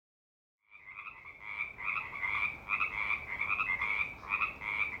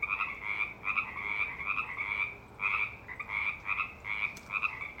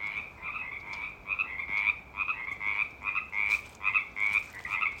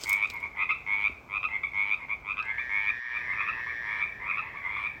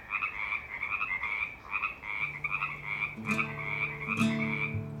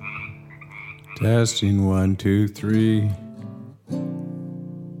Testing 1, 2, 3.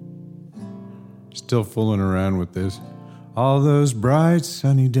 Still fooling around with this. All those bright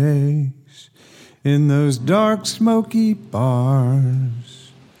sunny days in those dark smoky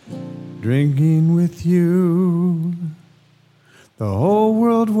bars, drinking with you, the whole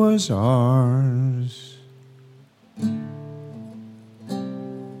world was ours.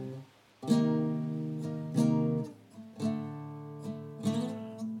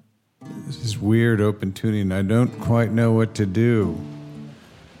 This is weird open tuning. I don't quite know what to do.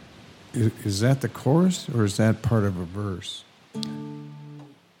 Is that the chorus or is that part of a verse?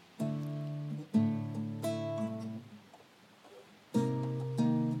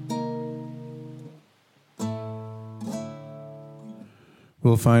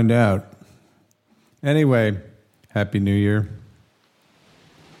 We'll find out. Anyway, Happy New Year.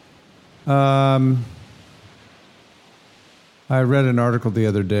 I read an article the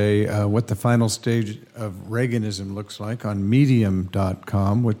other day, what the final stage of Reaganism looks like on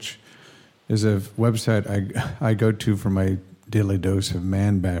Medium.com, which is a website I go to for my daily dose of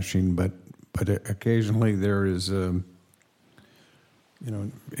man bashing, but occasionally there is an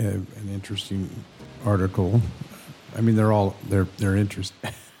interesting article. I mean, they're interesting.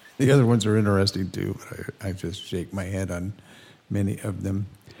 The other ones are interesting too, but I just shake my head on many of them.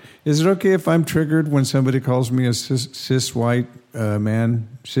 Is it okay if I'm triggered when somebody calls me a cis white man,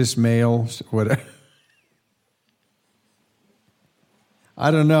 cis male, whatever?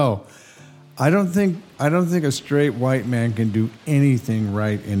 I don't know. I don't think a straight white man can do anything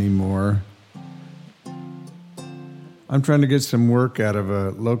right anymore. I'm trying to get some work out of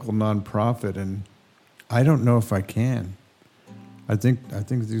a local nonprofit, and I don't know if I can. I think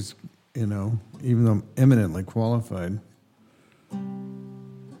these, even though I'm eminently qualified.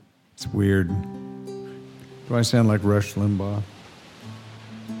 It's weird. Do I sound like Rush Limbaugh?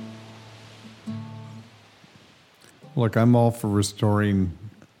 Look, I'm all for restoring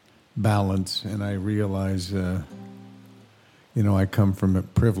balance, and I realize, I come from a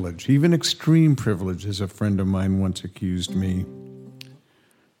privilege, even extreme privilege, as a friend of mine once accused me.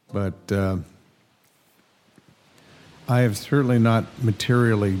 But I have certainly not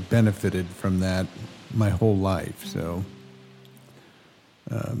materially benefited from that my whole life, so...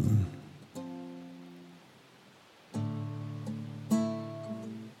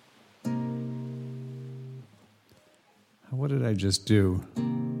 What did I just do?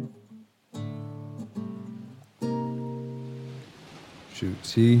 Shoot,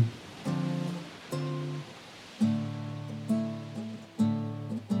 see?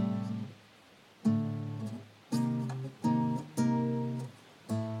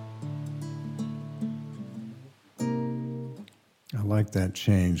 I like that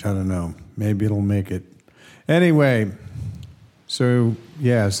change. I don't know. Maybe it'll make it. Anyway, so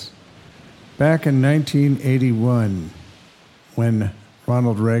yes, back in 1981, when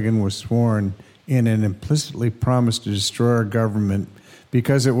Ronald Reagan was sworn in and implicitly promised to destroy our government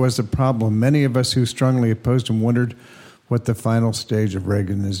because it was a problem, many of us who strongly opposed him wondered what the final stage of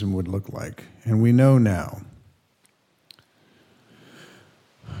Reaganism would look like. And we know now.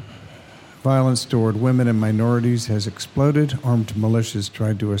 Violence toward women and minorities has exploded. Armed militias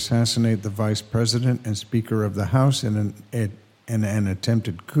tried to assassinate the vice president and Speaker of the House in an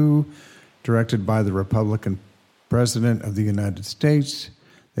attempted coup directed by the Republican President of the United States.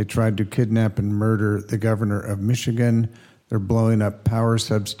 They tried to kidnap and murder the governor of Michigan. They're blowing up power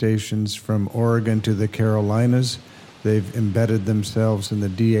substations from Oregon to the Carolinas. They've embedded themselves in the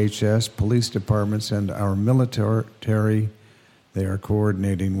DHS, police departments, and our military. They are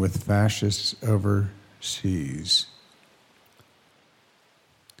coordinating with fascists overseas.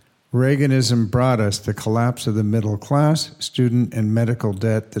 Reaganism brought us the collapse of the middle class, student and medical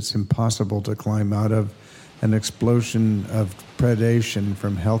debt that's impossible to climb out of, an explosion of predation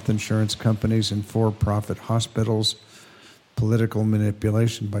from health insurance companies and for-profit hospitals, political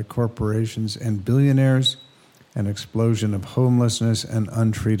manipulation by corporations and billionaires, an explosion of homelessness and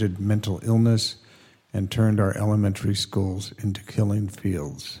untreated mental illness, and turned our elementary schools into killing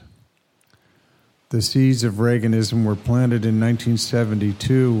fields. The seeds of Reaganism were planted in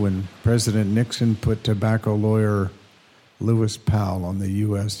 1972 when President Nixon put tobacco lawyer Lewis Powell on the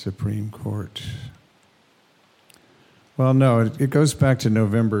U.S. Supreme Court. Well, no, it goes back to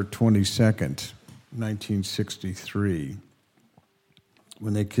November 22nd, 1963,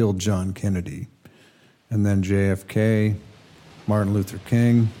 when they killed John Kennedy, and then JFK, Martin Luther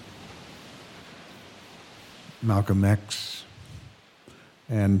King, Malcolm X,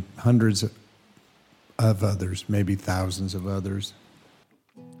 and hundreds of others, maybe thousands of others.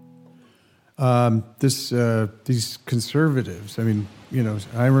 These conservatives. I mean,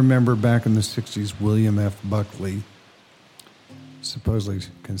 I remember back in the 60s, William F. Buckley, supposedly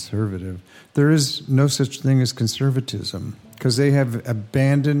conservative. There is no such thing as conservatism because they have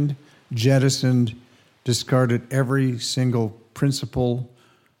abandoned, jettisoned, discarded every single principle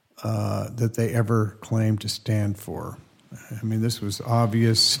that they ever claimed to stand for. I mean, this was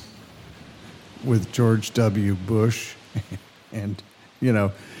obvious with George W. Bush and,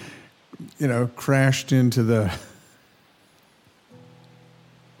 crashed into the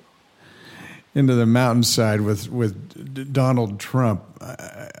mountainside with Donald Trump.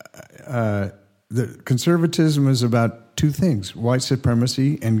 The conservatism is about two things: white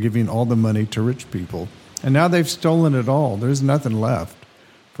supremacy and giving all the money to rich people. And now they've stolen it all. There's nothing left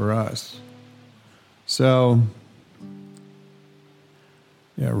for us. So,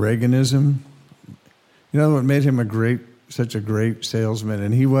 Reaganism. You know what made him such a great salesman,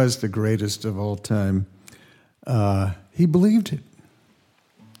 and he was the greatest of all time? He believed it.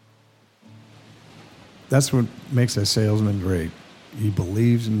 That's what makes a salesman great. He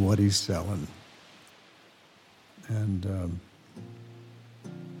believes in what he's selling. And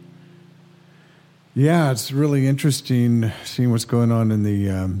it's really interesting seeing what's going on in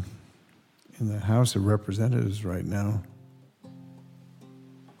the House of Representatives right now.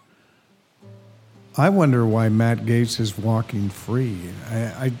 I wonder why Matt Gaetz is walking free.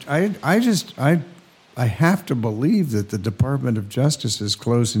 I have to believe that the Department of Justice is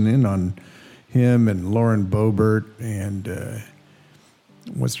closing in on him and Lauren Boebert and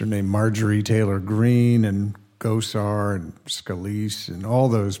what's her name, Marjorie Taylor Greene and Gosar and Scalise and all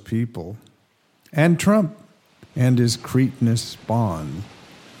those people, and Trump and his cretinous spawn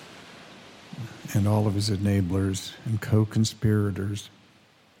and all of his enablers and co-conspirators.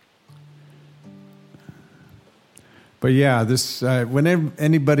 But this whenever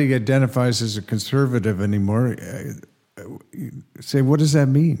anybody identifies as a conservative anymore, say, what does that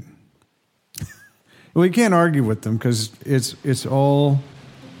mean? Well, you can't argue with them because it's all.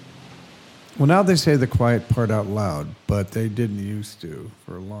 Well, now they say the quiet part out loud, but they didn't used to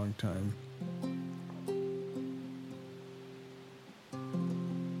for a long time.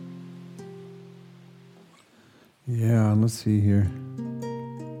 Yeah, let's see here.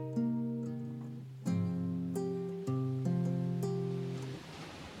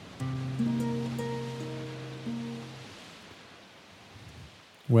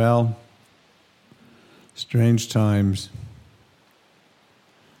 Well, strange times.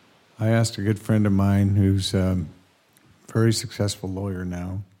 I asked a good friend of mine who's a very successful lawyer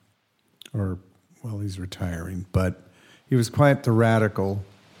now, he's retiring, but he was quite the radical.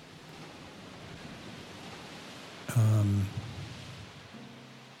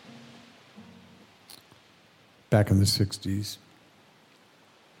 Back in the 60s,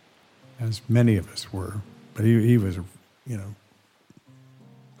 as many of us were, but he was,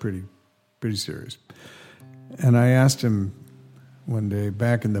 pretty serious. And I asked him one day,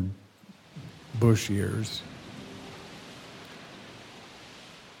 back in the Bush years,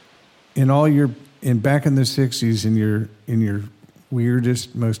 back in the 60s, in your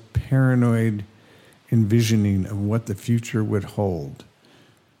weirdest, most paranoid envisioning of what the future would hold,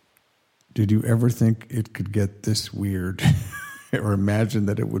 did you ever think it could get this weird or imagine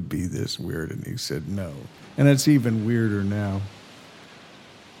that it would be this weird? And he said no. And it's even weirder now.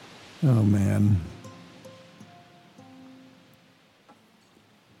 Oh, man.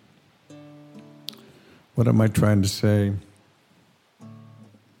 What am I trying to say?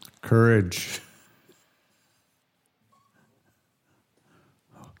 Courage.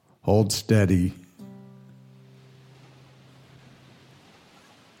 Hold steady.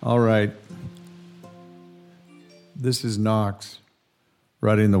 All right. This is Knox,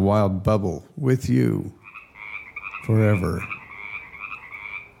 riding the wild bubble with you forever.